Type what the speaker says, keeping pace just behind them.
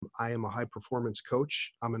I am a high performance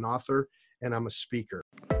coach. I'm an author and I'm a speaker.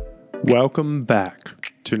 Welcome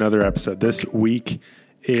back to another episode. This week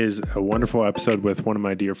is a wonderful episode with one of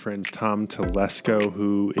my dear friends, Tom Telesco,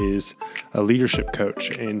 who is a leadership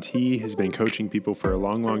coach, and he has been coaching people for a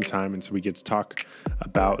long, long time. And so we get to talk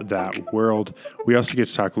about that world. We also get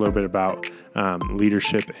to talk a little bit about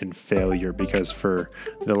leadership and failure, because for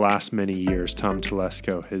the last many years, Tom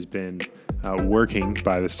Telesco has been working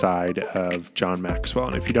by the side of John Maxwell.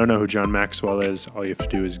 And if you don't know who John Maxwell is, all you have to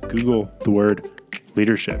do is Google the word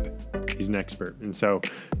leadership. He's an expert. And so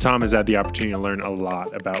Tom has had the opportunity to learn a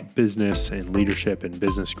lot about business and leadership and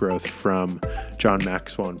business growth from John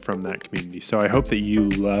Maxwell and from that community. So I hope that you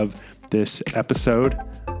love this episode.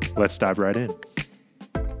 Let's dive right in.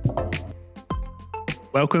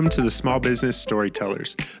 Welcome to the Small Business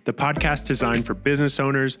Storytellers, the podcast designed for business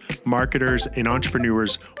owners, marketers, and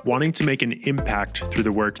entrepreneurs wanting to make an impact through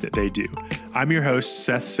the work that they do. I'm your host,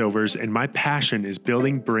 Seth Silvers, and my passion is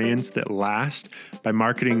building brands that last by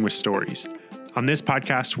marketing with stories. On this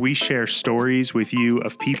podcast, we share stories with you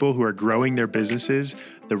of people who are growing their businesses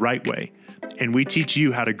the right way, and we teach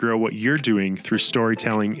you how to grow what you're doing through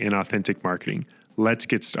storytelling and authentic marketing. Let's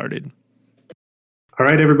get started. All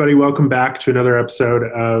right, everybody, welcome back to another episode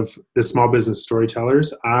of the Small Business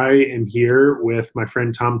Storytellers. I am here with my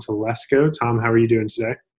friend Tom Telesco. Tom, how are you doing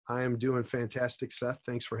today? I am doing fantastic, Seth.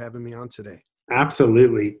 Thanks for having me on today.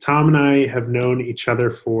 Absolutely. Tom and I have known each other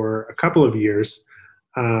for a couple of years.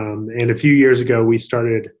 And a few years ago, we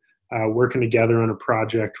started working together on a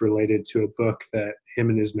project related to a book that him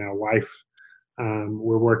and his now wife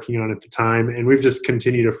were working on at the time. And we've just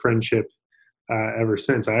continued a friendship ever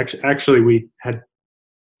since. We had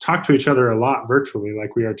talked to each other a lot virtually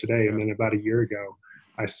like we are today. And then about a year ago,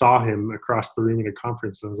 I saw him across the room at a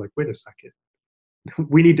conference and I was like, wait a second,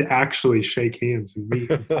 we need to actually shake hands and meet.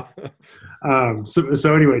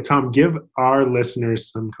 So anyway, Tom, give our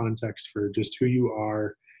listeners some context for just who you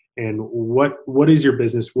are and what is your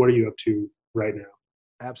business? What are you up to right now?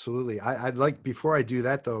 Absolutely. I'd like, before I do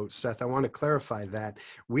that though, Seth, I want to clarify that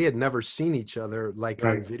we had never seen each other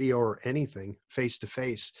on video or anything face to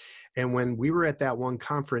face. And when we were at that one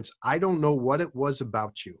conference, I don't know what it was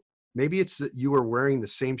about you. Maybe it's that you were wearing the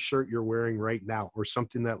same shirt you're wearing right now or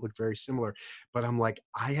something that looked very similar. But I'm like,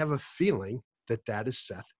 I have a feeling that is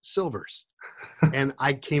Seth Silvers. And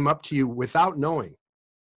I came up to you without knowing.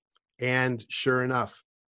 And sure enough,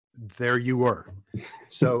 there you were.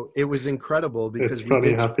 So it was incredible because it's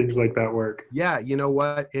funny how things like that work. Yeah, you know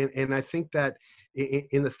what? And I think that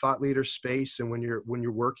in the thought leader space and when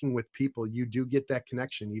you're working with people, you do get that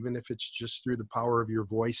connection, even if it's just through the power of your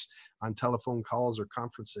voice on telephone calls or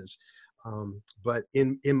conferences. But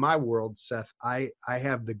in my world, Seth, I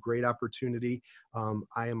have the great opportunity.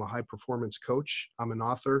 I am a high performance coach. I'm an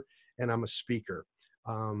author and I'm a speaker.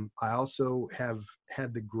 I also have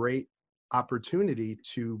had the great opportunity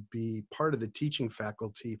to be part of the teaching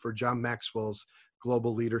faculty for John Maxwell's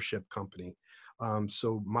global leadership company.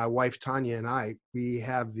 So my wife, Tanya, and I, we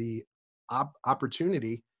have the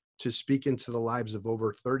opportunity to speak into the lives of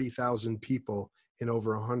over 30,000 people in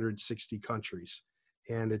over 160 countries.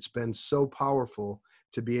 And it's been so powerful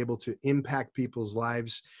to be able to impact people's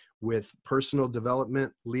lives with personal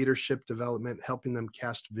development, leadership development, helping them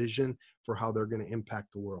cast vision for how they're going to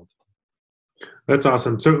impact the world. That's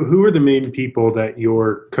awesome. So who are the main people that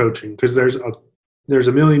you're coaching? Because there's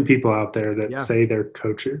a million people out there that say they're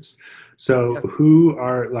coaches. So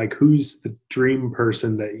who's the dream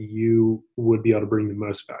person that you would be able to bring the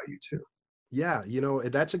most value to? Yeah,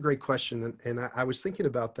 that's a great question. And I was thinking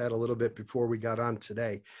about that a little bit before we got on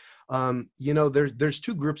today. There's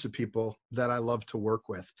two groups of people that I love to work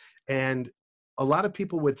with. And a lot of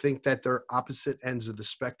people would think that they're opposite ends of the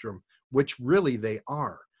spectrum, which really they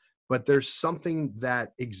are. But there's something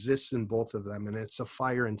that exists in both of them, and it's a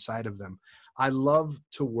fire inside of them. I love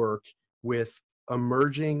to work with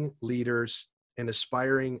emerging leaders and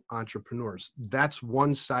aspiring entrepreneurs. That's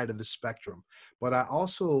one side of the spectrum. But I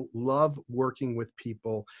also love working with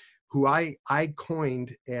people who I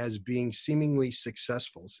coined as being seemingly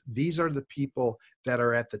successful. These are the people that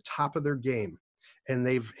are at the top of their game, and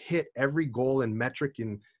they've hit every goal and metric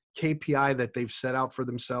and KPI that they've set out for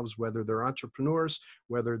themselves, whether they're entrepreneurs,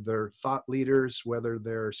 whether they're thought leaders, whether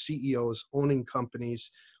they're CEOs owning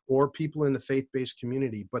companies, or people in the faith-based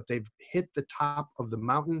community, but they've hit the top of the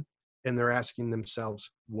mountain and they're asking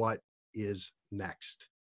themselves, what is next?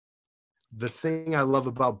 The thing I love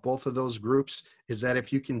about both of those groups is that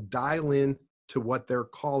if you can dial in to what their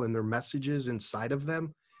call and their messages inside of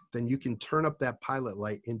them, then you can turn up that pilot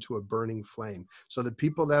light into a burning flame. So the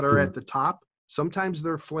people that are at the top, sometimes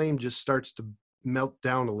their flame just starts to melt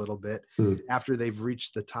down a little bit Hmm. after they've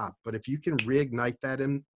reached the top. But if you can reignite that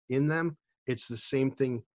in them, it's the same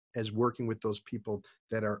thing as working with those people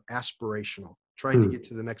that are aspirational, trying to Hmm. get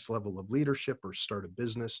to the next level of leadership or start a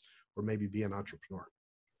business or maybe be an entrepreneur.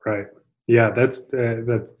 Right. Yeah,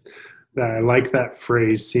 that I like that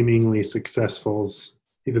phrase, seemingly successfuls,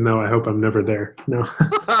 even though I hope I'm never there. No.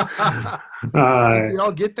 I think uh, we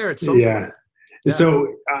all get there at some yeah. point. Yeah.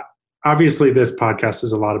 So obviously, this podcast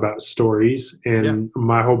is a lot about stories, Yeah. and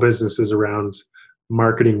my whole business is around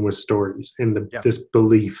marketing with stories and Yeah. this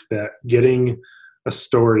belief that getting a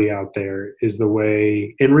story out there is the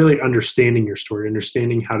way, and really understanding your story,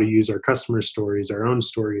 understanding how to use our customers' stories, our own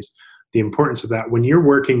stories, the importance of that. When you're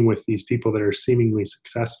working with these people that are seemingly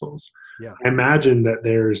successfuls, Yeah. I imagine that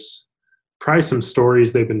there's probably some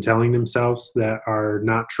stories they've been telling themselves that are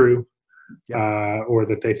not true, Yeah. or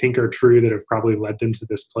that they think are true that have probably led them to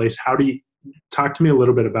this place. How do you talk to me a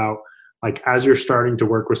little bit about, like, as you're starting to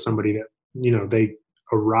work with somebody that, they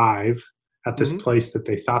arrive at this Hmm. place that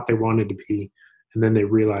they thought they wanted to be, and then they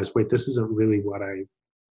realize, wait, this isn't really what I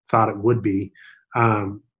thought it would be.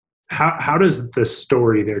 Um, how does the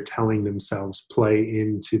story they're telling themselves play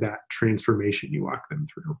into that transformation you walk them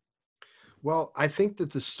through? Well, I think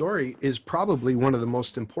that the story is probably one of the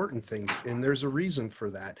most important things, and there's a reason for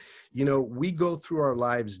that. We go through our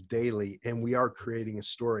lives daily and we are creating a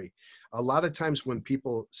story. A lot of times when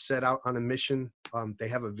people set out on a mission, they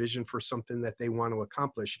have a vision for something that they want to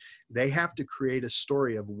accomplish. They have to create a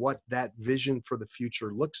story of what that vision for the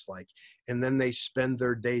future looks like. And then they spend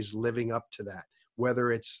their days living up to that,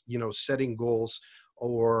 whether it's, setting goals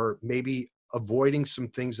or maybe avoiding some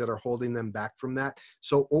things that are holding them back from that.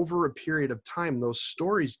 So over a period of time, those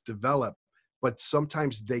stories develop, but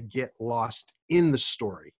sometimes they get lost in the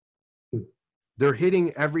story. They're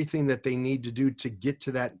hitting everything that they need to do to get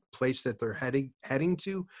to that place that they're heading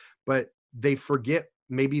to, but they forget,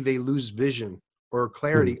 maybe they lose vision or Hmm.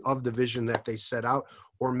 clarity of the vision that they set out,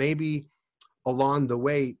 or maybe along the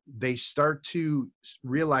way they start to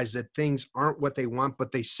realize that things aren't what they want,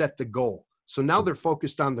 but they set the goal. So now they're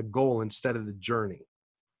focused on the goal instead of the journey.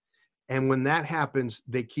 And when that happens,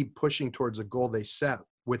 they keep pushing towards a goal they set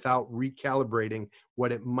without recalibrating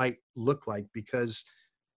what it might look like. Because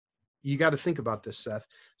you got to think about this, Seth.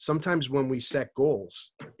 Sometimes when we set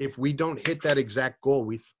goals, if we don't hit that exact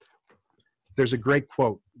goal, there's a great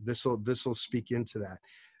quote. This will speak into that.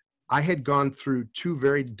 I had gone through two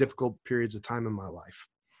very difficult periods of time in my life.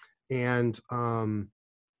 And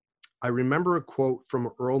I remember a quote from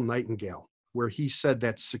Earl Nightingale where he said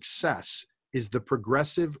that success is the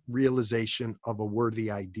progressive realization of a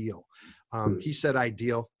worthy ideal. He said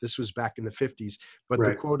ideal, this was back in the 50s, but the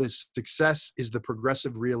Right. quote is, success is the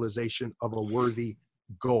progressive realization of a worthy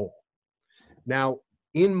goal. Now,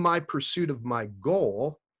 in my pursuit of my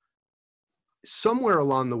goal, somewhere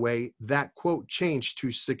along the way, that quote changed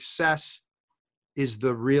to success is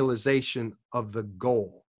the realization of the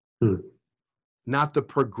goal, Hmm. not the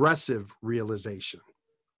progressive realization.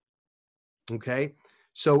 Okay.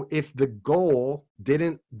 So if the goal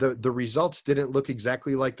the results didn't look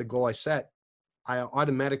exactly like the goal I set, I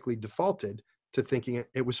automatically defaulted to thinking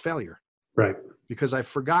it was failure Right. because I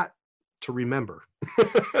forgot to remember.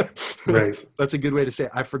 Right. That's a good way to say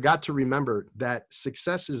it. I forgot to remember that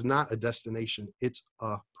success is not a destination, it's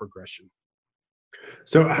a progression.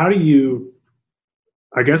 So how do you,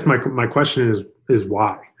 I guess my question is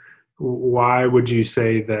why? Why would you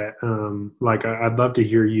say that? Like, I'd love to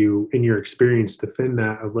hear you, in your experience, defend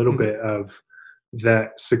that a little Mhm. bit, of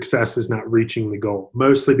that success is not reaching the goal,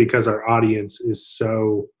 mostly because our audience is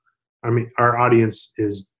so, I mean, our audience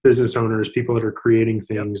is business owners, people that are creating Yep.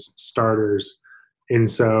 things, starters. And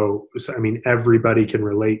I mean, everybody can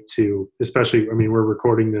relate to, especially, I mean, we're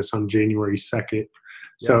recording this on January 2nd.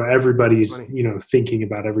 Yeah. So everybody's, Funny. thinking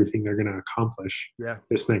about everything they're going to accomplish Yeah.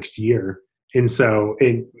 this next year. And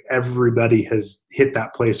everybody has hit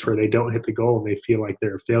that place where they don't hit the goal and they feel like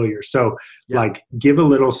they're a failure. So, Yeah. like, give a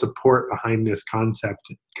little support behind this concept,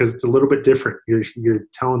 because it's a little bit different. You're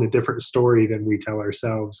telling a different story than we tell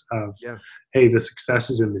ourselves of, Yeah. hey, the success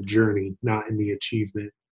is in the journey, not in the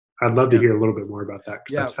achievement. I'd love to Yeah. hear a little bit more about that,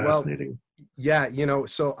 because Yeah. that's Well, fascinating. yeah,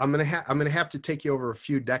 so I'm gonna have to take you over a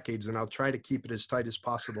few decades, and I'll try to keep it as tight as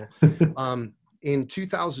possible. In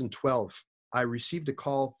 2012, I received a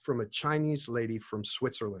call from a Chinese lady from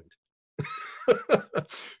Switzerland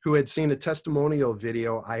who had seen a testimonial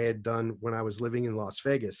video I had done when I was living in Las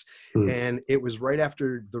Vegas. Hmm. And it was right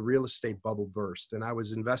after the real estate bubble burst. And I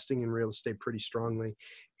was investing in real estate pretty strongly.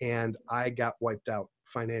 And I got wiped out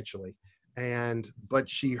financially. But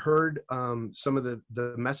she heard some of the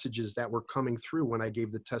messages that were coming through when I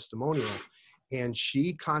gave the testimonial. And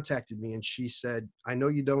she contacted me and she said, I know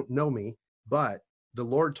you don't know me, but the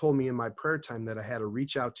Lord told me in my prayer time that I had to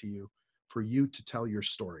reach out to you for you to tell your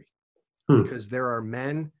story, because there are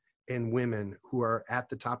men and women who are at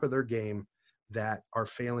the top of their game that are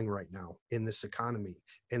failing right now in this economy,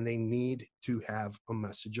 and they need to have a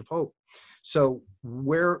message of hope. So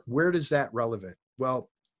where does that relevant? Well,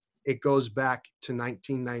 it goes back to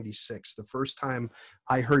 1996, the first time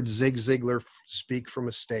I heard Zig Ziglar speak from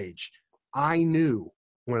a stage. I knew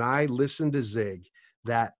when I listened to Zig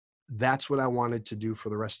that that's what I wanted to do for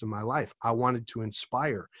the rest of my life. I wanted to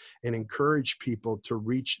inspire and encourage people to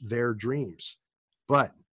reach their dreams.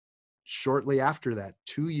 But shortly after that,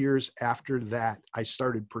 2 years after that, I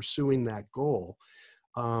started pursuing that goal.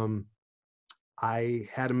 I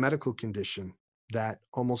had a medical condition that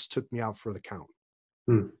almost took me out for the count.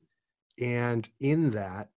 And in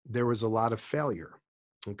that, there was a lot of failure.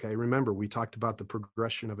 Okay. Remember, we talked about the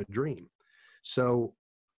progression of a dream. So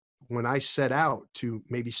when I set out to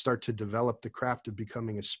maybe start to develop the craft of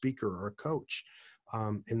becoming a speaker or a coach,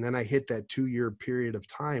 and then I hit that 2-year period of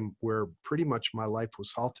time where pretty much my life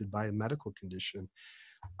was halted by a medical condition,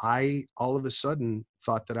 I all of a sudden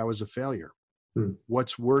thought that I was a failure.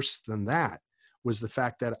 What's worse than that was the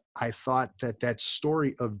fact that I thought that that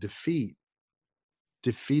story of defeat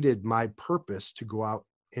defeated my purpose to go out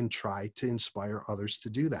and try to inspire others to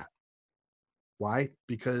do that. Why?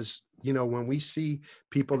 Because, when we see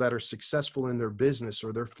people that are successful in their business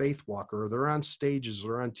or their faith walker, or they're on stages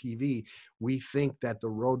or on TV, we think that the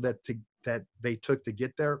road that they took to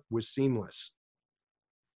get there was seamless.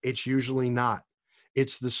 It's usually not.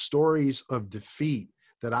 It's the stories of defeat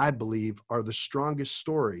that I believe are the strongest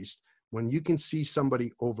stories. When you can see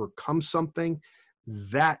somebody overcome something,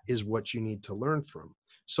 that is what you need to learn from.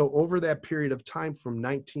 So over that period of time from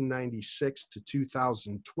 1996 to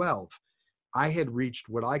 2012, I had reached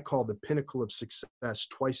what I call the pinnacle of success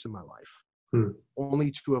twice in my life,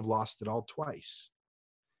 only to have lost it all twice.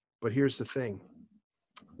 But here's the thing.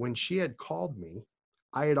 When she had called me,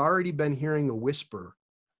 I had already been hearing a whisper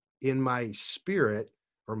in my spirit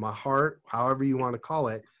or my heart, however you want to call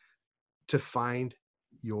it, to find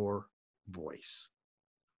your voice.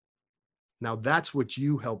 Now, that's what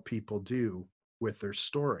you help people do with their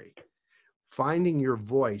story. Finding your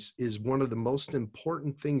voice is one of the most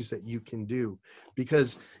important things that you can do,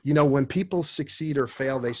 because, when people succeed or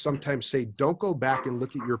fail, they sometimes say, don't go back and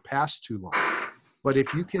look at your past too long. But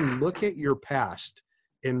if you can look at your past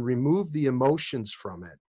and remove the emotions from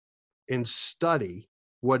it and study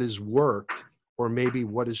what has worked or maybe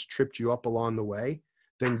what has tripped you up along the way,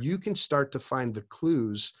 then you can start to find the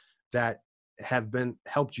clues that have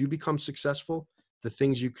helped you become successful, the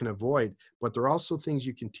things you can avoid, but there are also things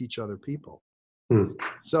you can teach other people.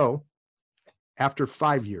 So after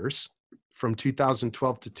 5 years, from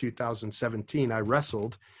 2012 to 2017, I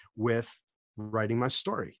wrestled with writing my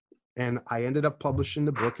story, and I ended up publishing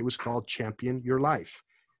the book. It was called Champion Your Life,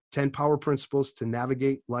 10 Power Principles to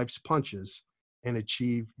Navigate Life's Punches and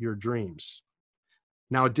Achieve Your Dreams.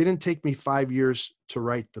 Now, it didn't take me 5 years to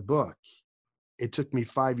write the book. It took me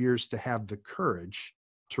 5 years to have the courage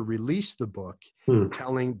to release the book,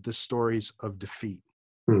 telling the stories of defeat.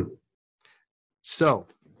 So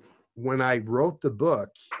when I wrote the book,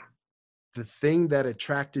 the thing that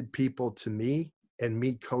attracted people to me and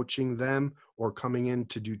me coaching them or coming in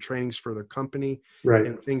to do trainings for their company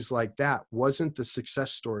and things like that wasn't the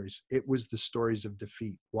success stories. It was the stories of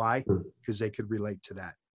defeat. Why? Because they could relate to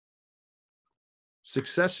that.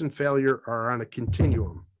 Success and failure are on a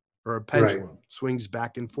continuum or a pendulum, swings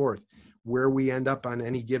back and forth. Where we end up on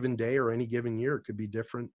any given day or any given year could be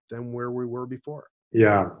different than where we were before.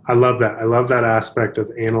 Yeah, I love that. I love that aspect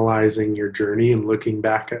of analyzing your journey and looking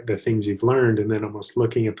back at the things you've learned, and then almost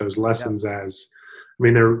looking at those lessons as,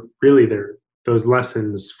 they're those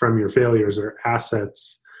lessons from your failures are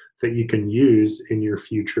assets that you can use in your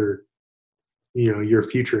future, your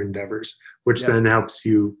future endeavors, which then helps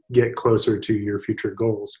you get closer to your future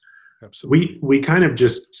goals. Absolutely. We kind of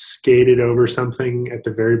just skated over something at the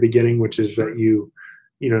very beginning, which is that you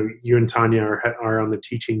and Tanya are on the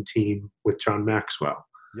teaching team with John Maxwell.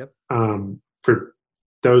 Yep. For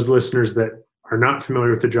those listeners that are not familiar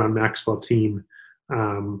with the John Maxwell team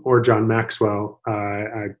or John Maxwell,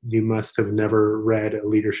 you must have never read a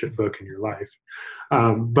leadership book in your life.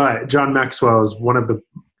 But John Maxwell is one of the,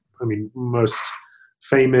 most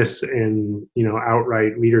famous and,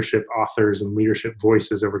 outright leadership authors and leadership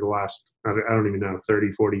voices over the last, I don't even know,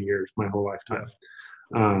 30, 40 years, my whole lifetime.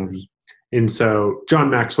 Yeah. And so John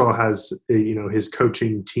Maxwell has, his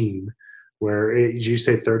coaching team where, did you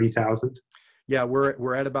say 30,000? Yeah,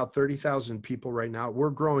 we're at about 30,000 people right now. We're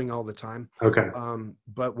growing all the time. Okay.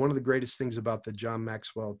 But one of the greatest things about the John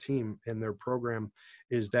Maxwell team and their program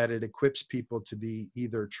is that it equips people to be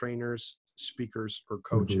either trainers, speakers, or Hmm.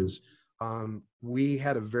 coaches. We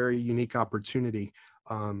had a very unique opportunity.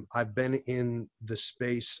 I've been in the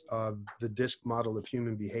space of the DISC model of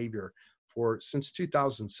human behavior since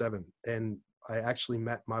 2007, and I actually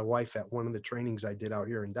met my wife at one of the trainings I did out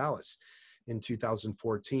here in Dallas in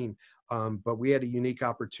 2014. But we had a unique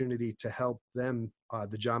opportunity to help them,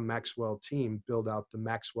 the John Maxwell team, build out the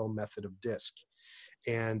Maxwell method of DISC.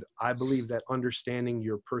 And I believe that understanding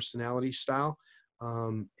your personality style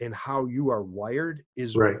and how you are wired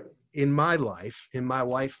is, Right. in my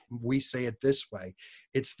life, we say it this way: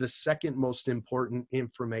 it's the second most important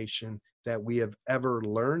information that we have ever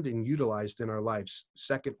learned and utilized in our lives,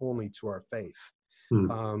 second only to our faith.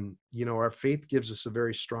 Mm. Our faith gives us a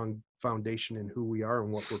very strong foundation in who we are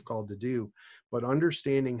and what we're called to do. But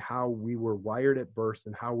understanding how we were wired at birth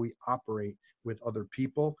and how we operate with other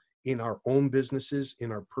people in our own businesses, in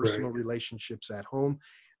our Right. personal relationships at home,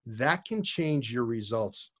 that can change your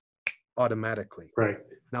results automatically. Right.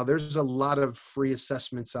 Now, there's a lot of free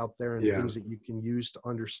assessments out there and Yeah. things that you can use to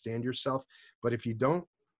understand yourself. But if you don't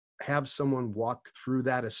have someone walk through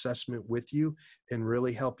that assessment with you and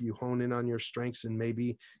really help you hone in on your strengths and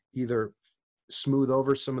maybe either smooth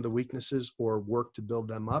over some of the weaknesses or work to build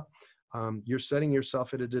them up, you're setting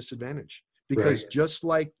yourself at a disadvantage. Right. Because just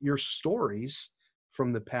like your stories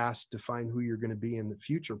from the past define who you're going to be in the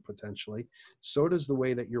future potentially, so does the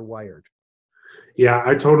way that you're wired. Yeah,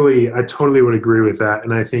 I totally would agree with that.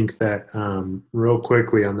 And I think that real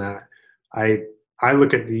quickly on that, I I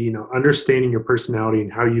look at understanding your personality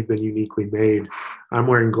and how you've been uniquely made. I'm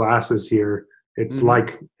wearing glasses here. It's Hmm.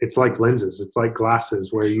 like it's like lenses. It's like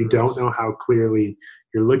glasses where you Sure don't is. know how clearly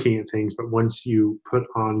you're looking at things, but once you put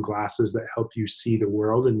on glasses that help you see the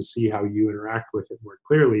world and see how you interact with it more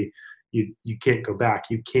clearly, you can't go back.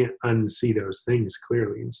 You can't unsee those things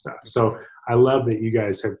clearly and stuff. That's So right. I love that you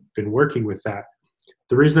guys have been working with that.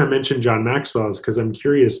 The reason I mentioned John Maxwell is because I'm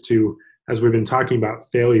curious to, as we've been talking about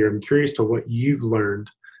failure, I'm curious to what you've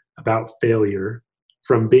learned about failure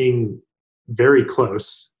from being very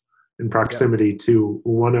close in Yeah. proximity to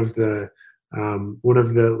one of the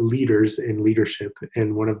leaders in leadership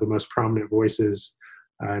and one of the most prominent voices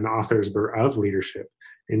and authors of leadership.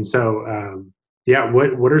 And so, yeah,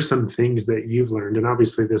 what are some things that you've learned? And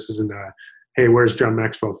obviously, this isn't a hey, where's John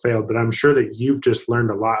Maxwell failed? But I'm sure that you've just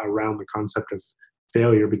learned a lot around the concept of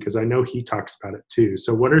failure because I know he talks about it too.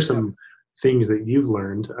 So, what are Yeah. some things that you've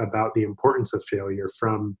learned about the importance of failure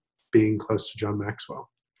from being close to John Maxwell?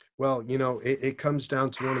 Well, it comes down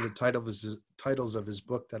to one of the titles of his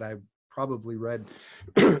book that I probably read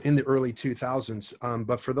in the early 2000s.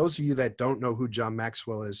 But for those of you that don't know who John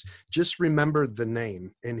Maxwell is, just remember the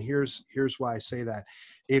name. And here's why I say that.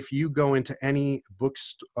 If you go into any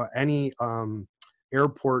any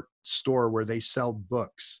airport store where they sell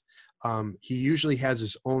books, he usually has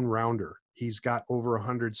his own rounder. He's got over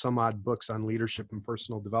 100 some odd books on leadership and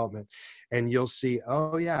personal development, and you'll see,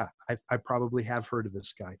 oh yeah, I probably have heard of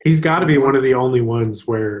this guy. He's got to But be one one, of the only ones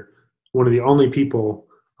where one of the only people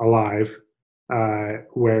alive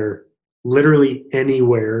where literally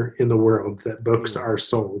anywhere in the world that books anywhere. are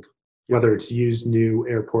sold, Yep. whether it's used, new,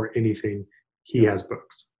 airport, anything, he Yep. has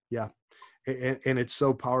books. Yeah. And it's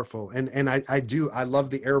so powerful. And I love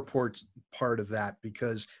the airport part of that,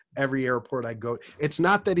 because every airport I go, it's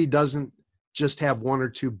not that he doesn't just have one or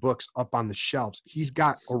two books up on the shelves. He's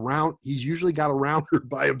usually got a rounder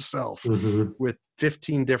by himself Hmm. with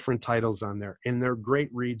 15 different titles on there, and they're great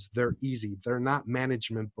reads. They're easy. They're not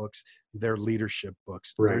management books. They're leadership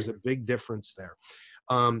books. Right. There's a big difference there.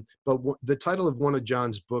 But the title of one of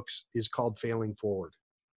John's books is called Failing Forward.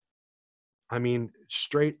 I mean,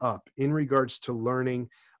 straight up in regards to learning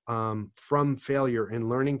from failure and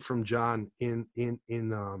learning from John in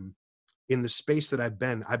the space that I've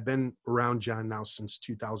been around John now since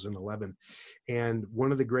 2011. And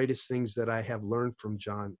one of the greatest things that I have learned from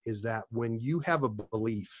John is that when you have a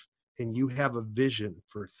belief and you have a vision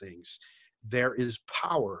for things, there is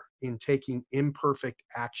power in taking imperfect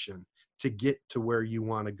action to get to where you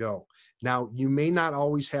want to go. Now, you may not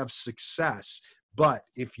always have success, but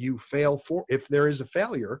if there is a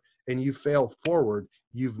failure and you fail forward,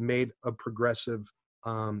 you've made a progressive,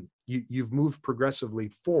 you've moved progressively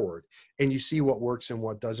forward, and you see what works and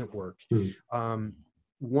what doesn't work. Hmm.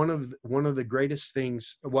 One of the greatest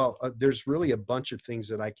things, well, there's really a bunch of things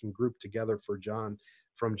that I can group together for John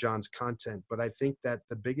from John's content, but I think that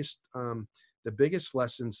the biggest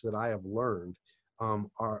lessons that I have learned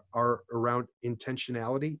are around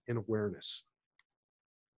intentionality and awareness.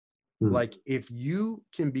 Like if you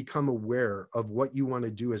can become aware of what you want to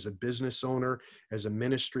do as a business owner, as a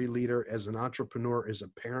ministry leader, as an entrepreneur, as a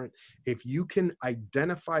parent, if you can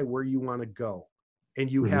identify where you want to go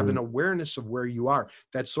and you have Mm-hmm. an awareness of where you are,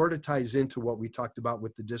 that sort of ties into what we talked about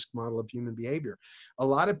with the DISC model of human behavior. A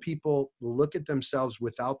lot of people look at themselves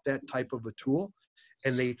without that type of a tool,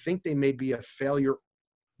 and they think they may be a failure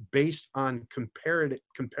based on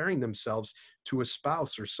comparing themselves to a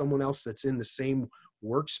spouse or someone else that's in the same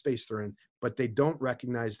workspace they're in, but they don't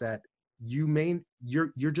recognize that you're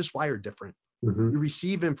just wired different. Mm-hmm. You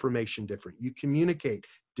receive information different, you communicate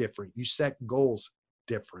different, you set goals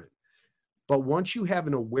different. But once you have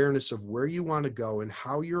an awareness of where you want to go and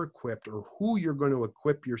how you're equipped or who you're going to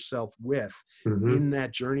equip yourself with Mm-hmm. in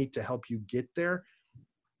that journey to help you get there,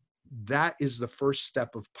 that is the first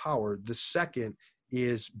step of power. The second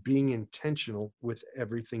is being intentional with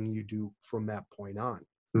everything you do from that point on.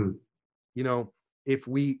 Mm. You know, if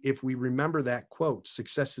we remember that quote,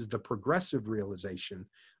 success is the progressive realization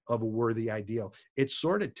of a worthy ideal, it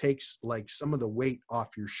sort of takes like some of the weight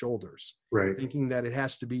off your shoulders, Right. thinking that it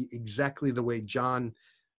has to be exactly the way John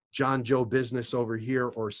Joe business over here,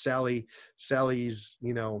 or Sally's,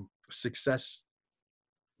 success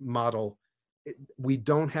model. We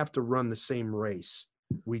don't have to run the same race.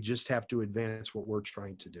 We just have to advance what we're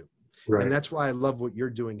trying to do. Right. And that's why I love what you're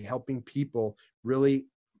doing, helping people really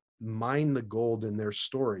mine the gold in their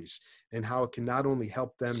stories and how it can not only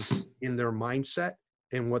help them in their mindset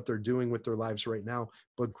and what they're doing with their lives right now,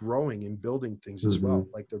 but growing and building things as well,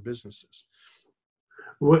 like their businesses.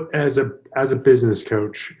 What, as a business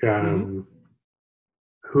coach, how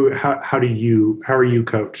are you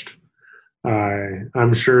coached?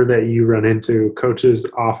 I'm sure that you run into coaches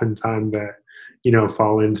oftentimes that,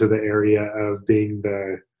 fall into the area of being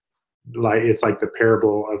it's like the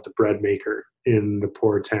parable of the bread maker in the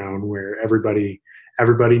poor town where everybody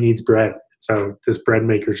needs bread. So this bread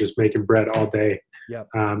maker is just making bread all day. Yep.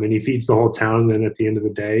 And he feeds the whole town. And then at the end of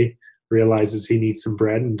the day, realizes he needs some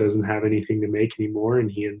bread and doesn't have anything to make anymore. And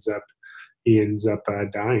he ends up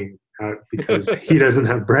dying because he doesn't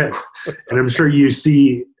have bread. And I'm sure you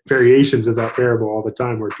see variations of that parable all the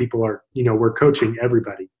time where people are, we're coaching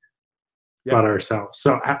everybody but ourselves.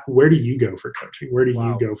 So where do you go for coaching? Where do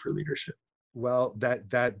you go for leadership? Well,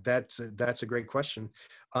 that's a great question.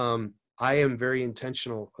 I am very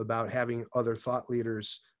intentional about having other thought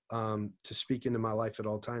leaders to speak into my life at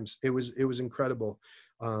all times. It was incredible.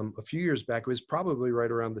 A few years back, it was probably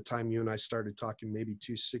right around the time you and I started talking, maybe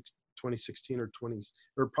 2016 or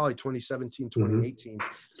probably 2017, 2018.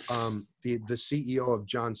 The CEO of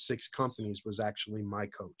John's 6 companies was actually my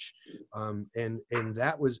coach. And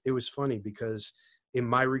it was funny because in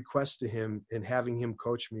my request to him and having him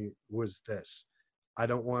coach me was this: I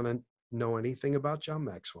don't want to know anything about John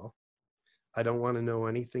Maxwell. I don't want to know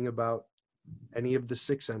anything about any of the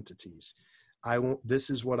 6 entities. This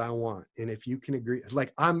is what I want. And if you can agree,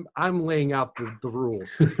 like I'm laying out the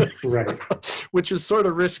rules, right? Which is sort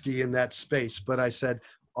of risky in that space. But I said,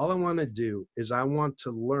 all I want to do is I want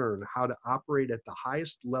to learn how to operate at the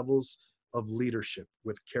highest levels of leadership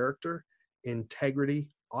with character, integrity,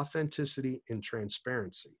 authenticity, and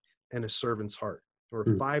transparency, and a servant's heart. There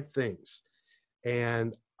were 5 things.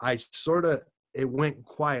 And it went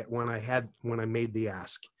quiet when I made the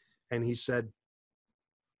ask. And he said,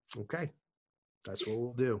 okay, that's what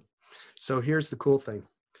we'll do. So here's the cool thing.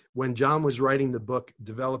 When John was writing the book,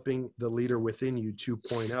 Developing the Leader Within You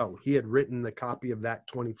 2.0, he had written the copy of that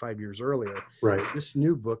 25 years earlier. Right. This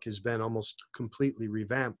new book has been almost completely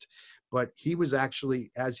revamped. But he was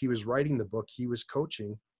actually, as he was writing the book, he was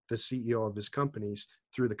coaching the CEO of his companies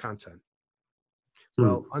through the content.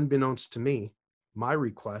 Well, unbeknownst to me, my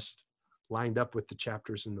request lined up with the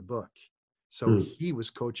chapters in the book. So he was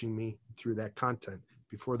coaching me through that content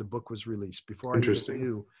before the book was released, before I even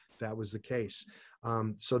knew that was the case.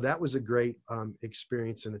 So that was a great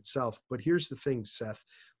experience in itself. But here's the thing, Seth.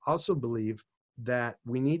 I also believe that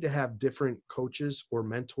we need to have different coaches or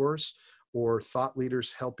mentors or thought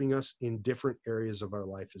leaders helping us in different areas of our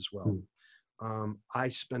life as well. I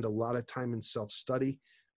spend a lot of time in self-study.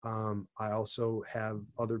 I also have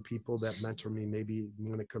other people that mentor me, maybe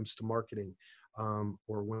when it comes to marketing,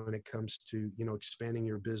 or when it comes to, expanding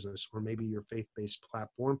your business, or maybe your faith-based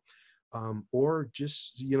platform, or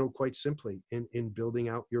just, quite simply in building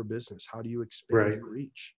out your business. How do you expand your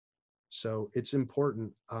reach? So it's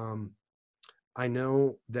important. I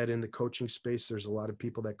know that in the coaching space, there's a lot of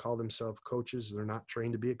people that call themselves coaches. They're not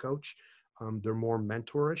trained to be a coach. They're more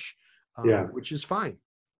mentorish, which is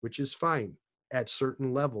fine at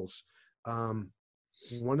certain levels.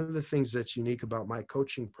 One of the things that's unique about my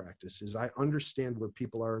coaching practice is I understand where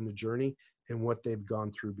people are in the journey and what they've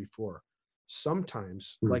gone through before.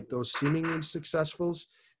 Sometimes, Mm. like those seemingly successfuls,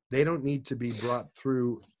 they don't need to be brought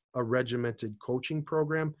through a regimented coaching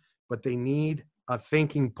program, but they need a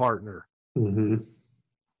thinking partner. Mm-hmm.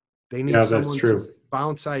 They need Yeah, that's someone to true.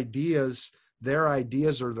 bounce ideas, their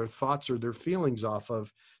ideas or their thoughts or their feelings off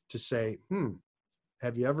of, to say,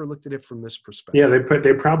 have you ever looked at it from this Yeah, perspective?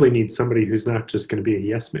 they probably need somebody who's not just going to be a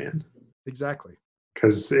yes man. Exactly.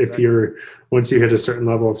 Because if Exactly. once you hit a certain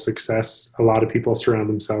level of success, a lot of people surround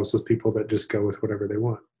themselves with people that just go with whatever they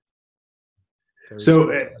want. There you So,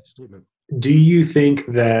 go to that statement. do you think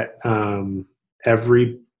that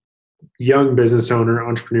every young business owner,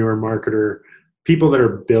 entrepreneur, marketer, people that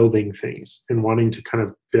are building things and wanting to kind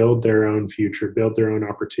of build their own future, build their own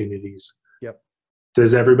opportunities, Yep.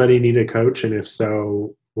 does everybody need a coach? And if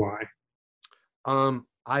so, why?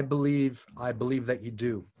 I believe that you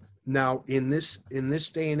do. Now, in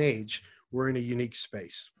this day and age, we're in a unique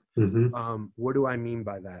space. Mm-hmm. What do I mean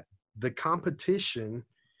by that? The competition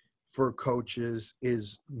for coaches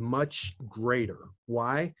is much greater.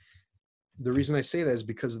 Why? The reason I say that is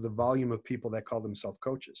because of the volume of people that call themselves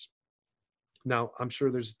coaches. Now, I'm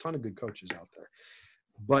sure there's a ton of good coaches out there,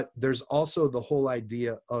 but there's also the whole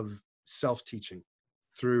idea of self-teaching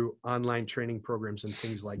through online training programs and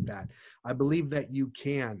things like that. I believe that you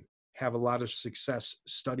can have a lot of success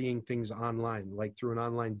studying things online, like through an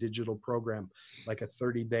online digital program, like a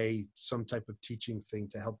 30-day, some type of teaching thing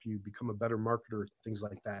to help you become a better marketer, things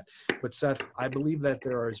like that. But Seth, I believe that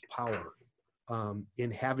there is power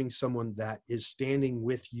in having someone that is standing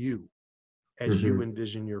with you as you Mm-hmm.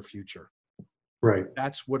 envision your future. Right.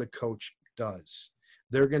 That's what a coach does.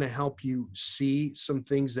 They're going to help you see some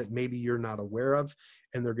things that maybe you're not aware of,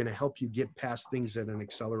 and they're going to help you get past things at an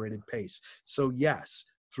accelerated pace. So yes,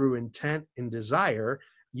 through intent and desire,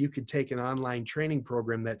 you could take an online training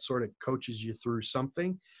program that sort of coaches you through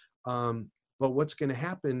something. But what's going to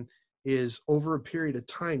happen is over a period of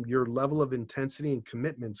time, your level of intensity and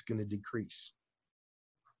commitment is going to decrease.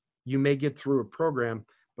 You may get through a program,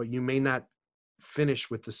 but you may not finish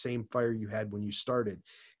with the same fire you had when you started.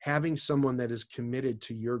 Having someone that is committed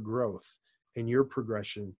to your growth and your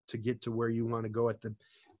progression to get to where you want to go at the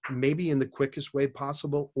maybe in the quickest way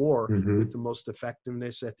possible or Mm-hmm. with the most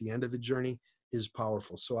effectiveness at the end of the journey is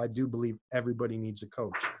powerful. So I do believe everybody needs a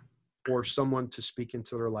coach or someone to speak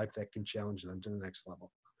into their life that can challenge them to the next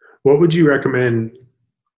level. What would you recommend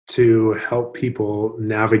to help people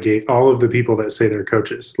navigate all of the people that say they're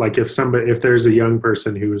coaches? Like if there's a young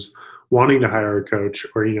person who's wanting to hire a coach,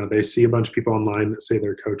 or they see a bunch of people online that say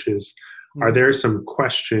they're coaches, are there some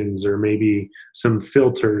questions or maybe some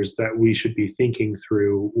filters that we should be thinking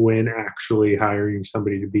through when actually hiring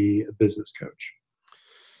somebody to be a business coach?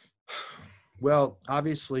 Well,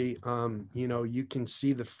 obviously, you can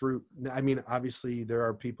see the fruit. I mean, obviously, there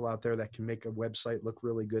are people out there that can make a website look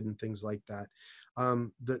really good and things like that.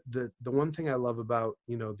 The one thing I love about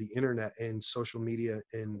the internet and social media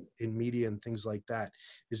and in media and things like that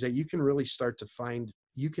is that you can really start to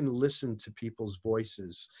you can listen to people's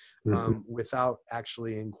voices Mm-hmm. without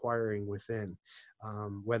actually inquiring within.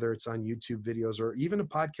 Whether it's on YouTube videos or even a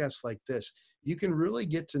podcast like this, you can really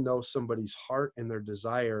get to know somebody's heart and their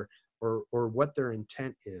desire or what their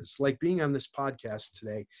intent is. Like being on this podcast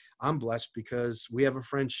today, I'm blessed because we have a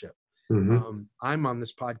friendship. Mm-hmm. I'm on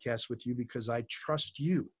this podcast with you because I trust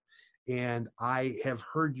you. And I have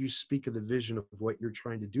heard you speak of the vision of what you're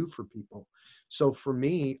trying to do for people. So for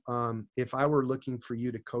me, if I were looking for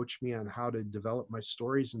you to coach me on how to develop my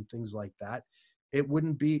stories and things like that, there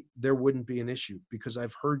wouldn't be an issue because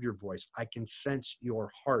I've heard your voice. I can sense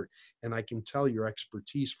your heart and I can tell your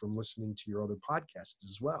expertise from listening to your other podcasts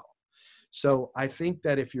as well. So I think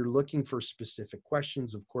that if you're looking for specific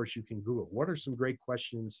questions, of course, you can Google what are some great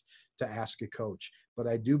questions to ask a coach. But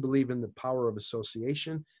I do believe in the power of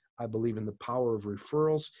association. I believe in the power of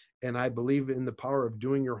referrals. And I believe in the power of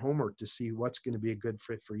doing your homework to see what's going to be a good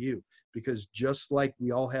fit for you. Because just like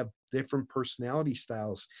we all have different personality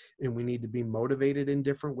styles and we need to be motivated in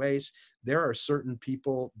different ways, there are certain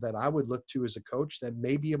people that I would look to as a coach that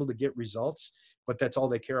may be able to get results, but that's all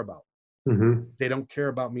they care about. Mm-hmm. They don't care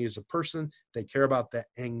about me as a person. They care about the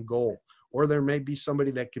end goal. Or there may be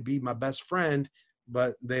somebody that could be my best friend,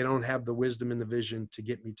 but they don't have the wisdom and the vision to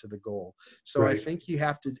get me to the goal. So I Right. think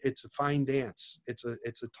it's a fine dance. It's a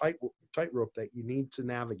tightrope that you need to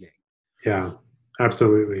navigate. Yeah,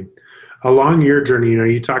 absolutely. Along your journey,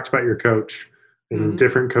 you talked about your coach and Mm-hmm.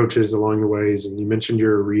 different coaches along the ways, and you mentioned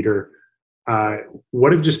you're a reader.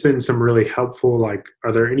 What have just been some really helpful,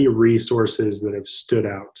 are there any resources that have stood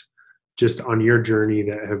out just on your journey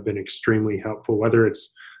that have been extremely helpful, whether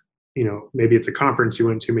it's maybe it's a conference you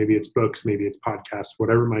went to, maybe it's books, maybe it's podcasts,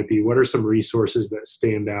 whatever it might be. What are some resources that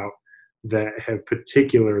stand out that have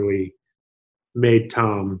particularly made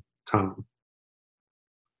Tom Tom?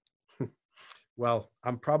 Well,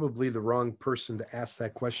 I'm probably the wrong person to ask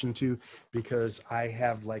that question to, because I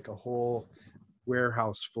have like a whole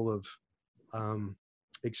warehouse full of um,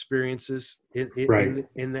 experiences Right.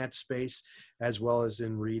 in that space, as well as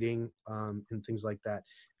in reading and things like that.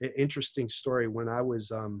 Interesting story. When I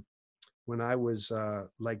was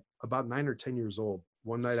like about 9 or 10 years old,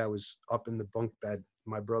 one night I was up in the bunk bed.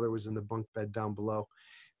 My brother was in the bunk bed down below,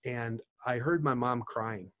 and I heard my mom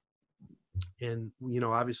crying. And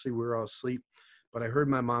obviously we were all asleep, but I heard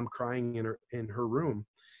my mom crying in her room,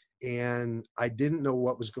 and I didn't know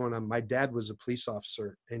what was going on. My dad was a police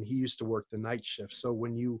officer, and he used to work the night shift. So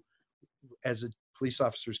when you, as a police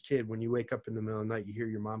officer's kid, when you wake up in the middle of the night, you hear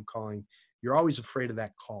your mom calling, you're always afraid of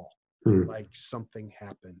that call, Hmm. like something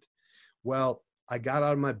happened. Well, I got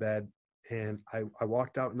out of my bed, and I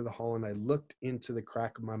walked out into the hall, and I looked into the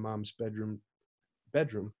crack of my mom's bedroom,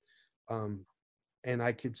 um, and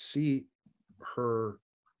I could see her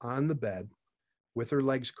on the bed with her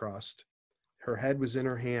legs crossed. Her head was in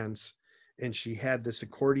her hands, and she had this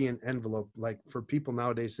accordion envelope. Like, for people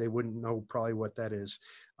nowadays, they wouldn't know probably what that is.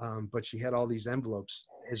 But she had all these envelopes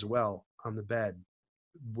as well on the bed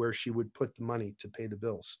where she would put the money to pay the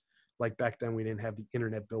bills. Like back then, we didn't have the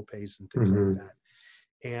internet bill pays and things like Mm-hmm. that.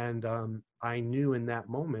 And I knew in that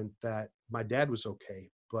moment that my dad was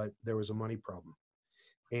okay, but there was a money problem.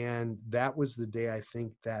 And that was the day I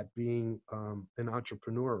think that being an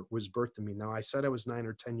entrepreneur was birthed in me. Now, I said I was 9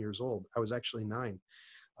 or 10 years old. I was actually 9.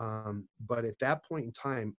 But at that point in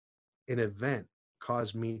time, an event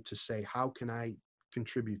caused me to say, how can I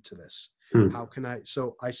contribute to this? Hmm. How can I?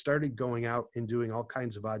 So I started going out and doing all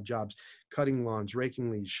kinds of odd jobs, cutting lawns, raking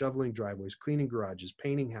leaves, shoveling driveways, cleaning garages,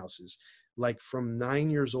 painting houses. Like from 9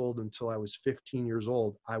 years old until I was 15 years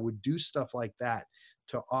old, I would do stuff like that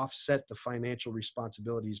to offset the financial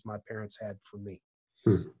responsibilities my parents had for me.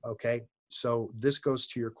 Hmm. Okay. So this goes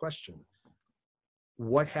to your question.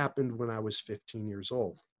 What happened when I was 15 years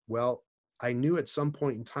old? Well, I knew at some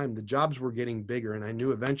point in time the jobs were getting bigger, and I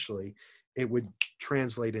knew eventually it would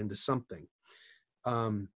translate into something.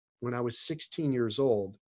 When I was 16 years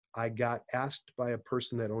old, I got asked by a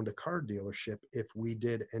person that owned a car dealership if we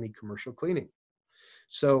did any commercial cleaning.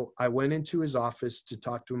 So I went into his office to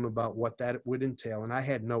talk to him about what that would entail, and I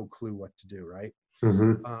had no clue what to do, right?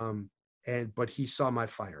 Mm-hmm. Um, but he saw my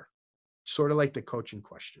fire, sort of like the coaching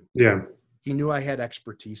question. Yeah. He knew I had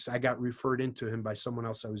expertise. I got referred into him by someone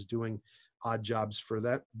else. I was doing odd jobs for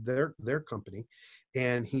their company,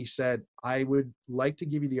 and he said, I would like to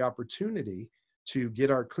give you the opportunity to get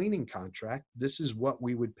our cleaning contract. This is what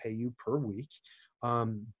we would pay you per week,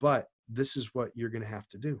 but this is what you're going to have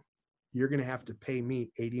to do. You're going to have to pay me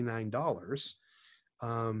 $89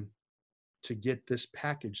 um, to get this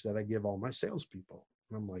package that I give all my salespeople.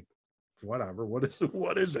 And I'm like, whatever, what is it?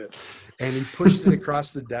 What is it? And he pushed it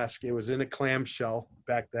across the desk. It was in a clamshell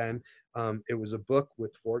back then. It was a book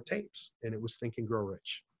with 4 tapes, and it was Think and Grow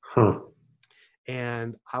Rich. Huh.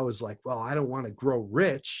 And I was like, well, I don't want to grow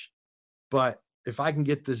rich, but if I can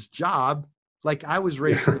get this job, like I was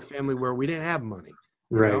raised in a family where we didn't have money,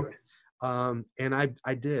 you Right. know? And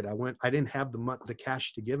I did. I didn't have the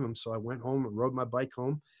cash to give him. So I went home and rode my bike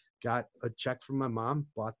home, got a check from my mom,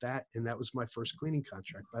 bought that. And that was my first cleaning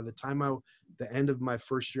contract. By the time the end of my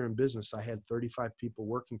first year in business, I had 35 people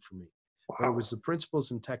working for me. Wow. But it was the principles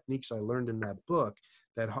and techniques I learned in that book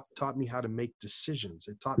that taught me how to make decisions.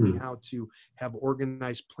 It taught me how to have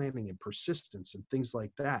organized planning and persistence and things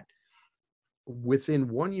like that. Within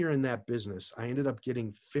 1 year in that business, I ended up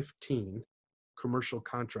getting 15 commercial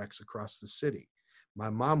contracts across the city. My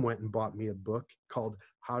mom went and bought me a book called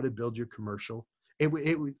How to Build Your Commercial.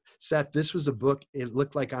 Seth, this was a book. It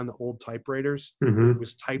looked like on the old typewriters. Mm-hmm. It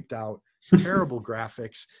was typed out, terrible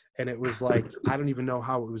graphics. And it was like, I don't even know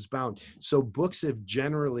how it was bound. So books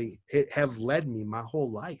have led me my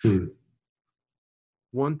whole life. Hmm.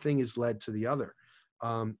 One thing has led to the other.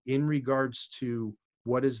 In regards to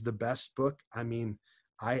what is the best book, I mean,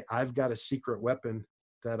 I've got a secret weapon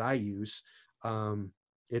that I use.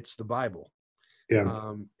 It's the Bible.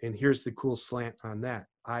 Yeah. And here's the cool slant on that.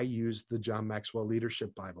 I use the John Maxwell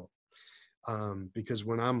Leadership Bible because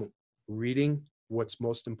when I'm reading what's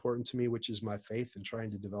most important to me, which is my faith and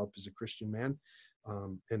trying to develop as a Christian man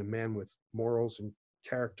and a man with morals and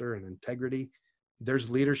character and integrity,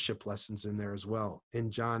 there's leadership lessons in there as well.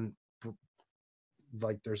 And John,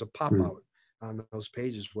 like there's a pop out on those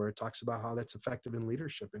pages where it talks about how that's effective in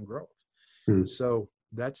leadership and growth. Hmm. So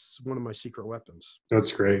that's one of my secret weapons.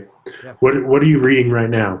 That's great. Yeah. What are you reading right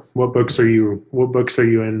now? What books are you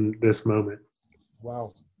in this moment?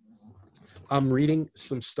 Wow. I'm reading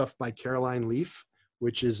some stuff by Caroline Leaf,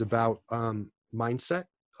 which is about mindset,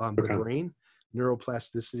 the Okay. brain,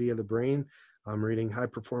 neuroplasticity of the brain. I'm reading High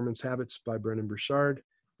Performance Habits by Brendon Burchard,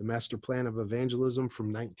 The Master Plan of Evangelism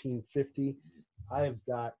from 1950. I have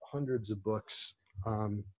got hundreds of books.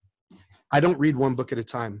 I don't read one book at a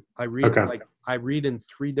time. I read in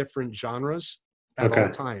 3 different genres at all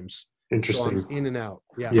times. Interesting. So I'm in and out.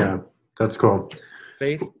 Yeah. Yeah, that's cool.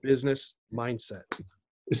 Faith, business, mindset.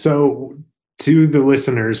 So to the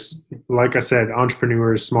listeners, like I said,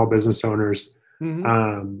 entrepreneurs, small business owners,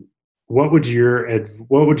 what would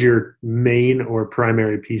your main or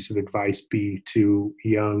primary piece of advice be to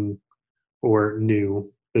young or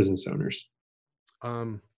new business owners?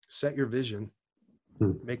 Set your vision.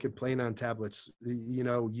 Make it plain on tablets. You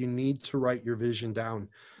know, you need to write your vision down.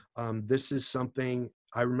 This is something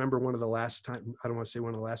I remember one of the last time, I don't want to say one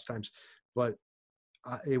of the last times, but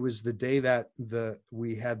it was the day that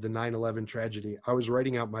we had the 9/11 tragedy. I was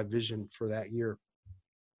writing out my vision for that year.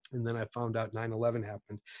 And then I found out 9/11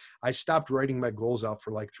 happened. I stopped writing my goals out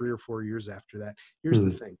for like 3 or 4 years after that. Here's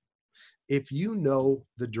the thing. If you know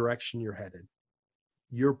the direction you're headed,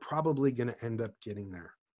 you're probably going to end up getting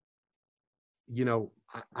there. You know,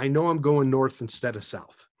 I know I'm going north instead of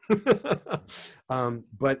south.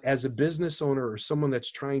 But as a business owner or someone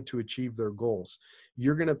that's trying to achieve their goals,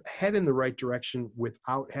 you're going to head in the right direction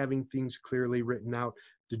without having things clearly written out.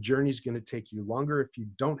 The journey's going to take you longer. If you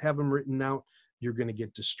don't have them written out, you're going to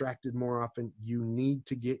get distracted more often. You need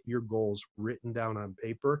to get your goals written down on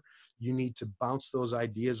paper. You need to bounce those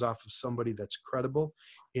ideas off of somebody that's credible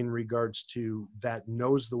in regards to that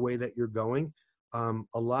knows the way that you're going. A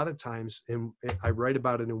lot of times, and I write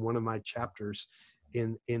about it in one of my chapters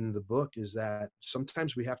in the book, is that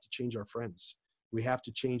sometimes we have to change our friends. We have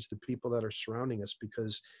to change the people that are surrounding us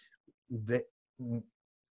because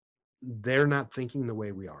they're not thinking the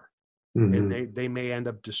way we are. And they may end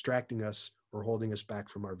up distracting us or holding us back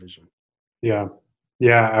from our vision. Yeah,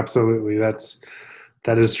 absolutely. That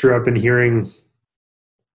is true. I've been hearing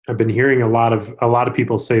a lot of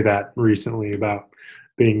people say that recently about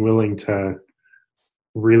being willing to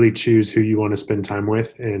really choose who you want to spend time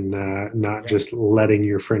with and not just letting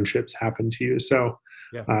your friendships happen to you. So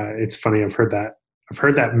it's funny. I've heard that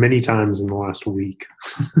many times in the last week.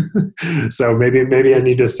 So maybe I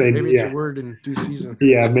need to say, maybe it's a word in due season.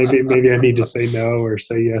 Yeah, maybe I need to say no or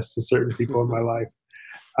say yes to certain people in my life.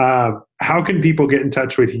 How can people get in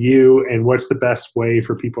touch with you, and what's the best way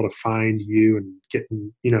for people to find you and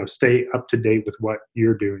stay up to date with what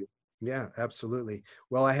you're doing? Yeah, absolutely.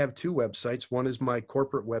 Well, I have 2 websites. One is my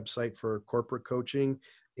corporate website for corporate coaching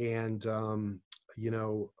and,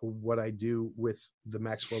 what I do with the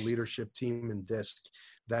Maxwell Leadership Team and DISC.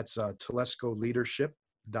 That's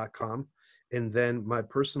telescoleadership.com. And then my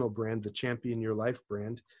personal brand, the Champion Your Life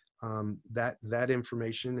brand, that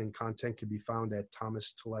information and content can be found at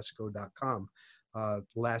thomastelesco.com.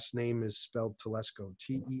 Last name is spelled Telesco,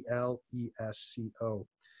 Telesco.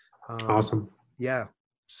 Awesome. Yeah.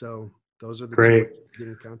 So those are the Great. 2 ways to get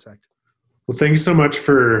in contact. Well, thanks so much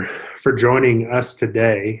for joining us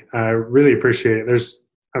today. I really appreciate it. There's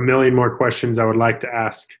a million more questions I would like to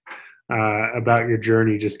ask about your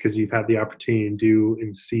journey, just because you've had the opportunity to do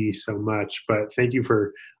and see so much. But thank you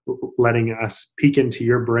for letting us peek into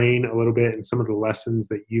your brain a little bit and some of the lessons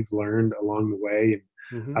that you've learned along the way.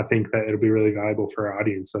 And I think that it'll be really valuable for our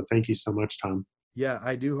audience. So thank you so much, Tom. Yeah,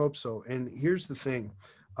 I do hope so. And here's the thing.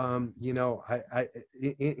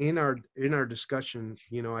 In our discussion,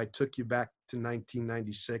 I took you back to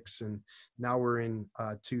 1996 and now we're in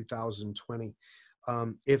 2020.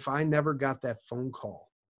 If I never got that phone call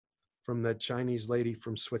from the Chinese lady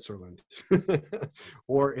from Switzerland,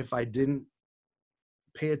 or if I didn't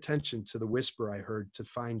pay attention to the whisper I heard to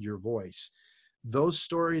find your voice, those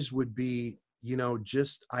stories would be,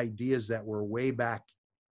 just ideas that were way back,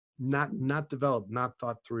 not developed, not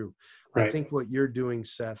thought through. Right. I think what you're doing,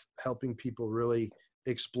 Seth, helping people really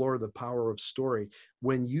explore the power of story.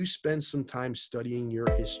 When you spend some time studying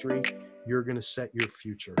your history, you're going to set your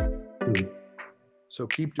future. So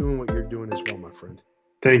keep doing what you're doing as well, my friend.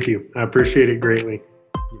 Thank you. I appreciate it greatly.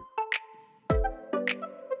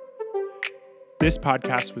 This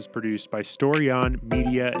podcast was produced by Story On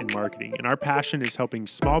Media and Marketing, and our passion is helping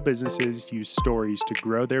small businesses use stories to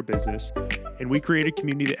grow their business, and we create a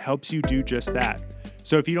community that helps you do just that.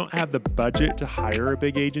 So if you don't have the budget to hire a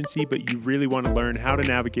big agency, but you really want to learn how to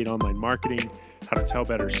navigate online marketing, how to tell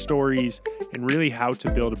better stories, and really how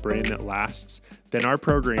to build a brand that lasts, then our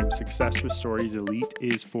program, Success with Stories Elite,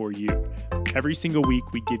 is for you. Every single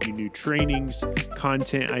week, we give you new trainings,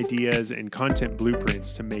 content ideas, and content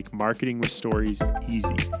blueprints to make marketing with stories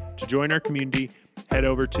easy. To join our community, head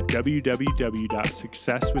over to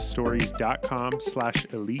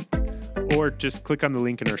www.successwithstories.com/elite, or just click on the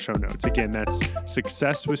link in our show notes. Again, that's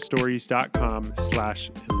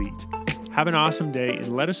successwithstories.com/elite. Have an awesome day,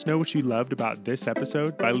 and let us know what you loved about this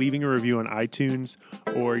episode by leaving a review on iTunes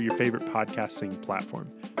or your favorite podcasting platform.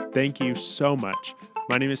 Thank you so much.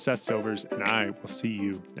 My name is Seth Silvers, and I will see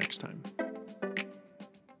you next time.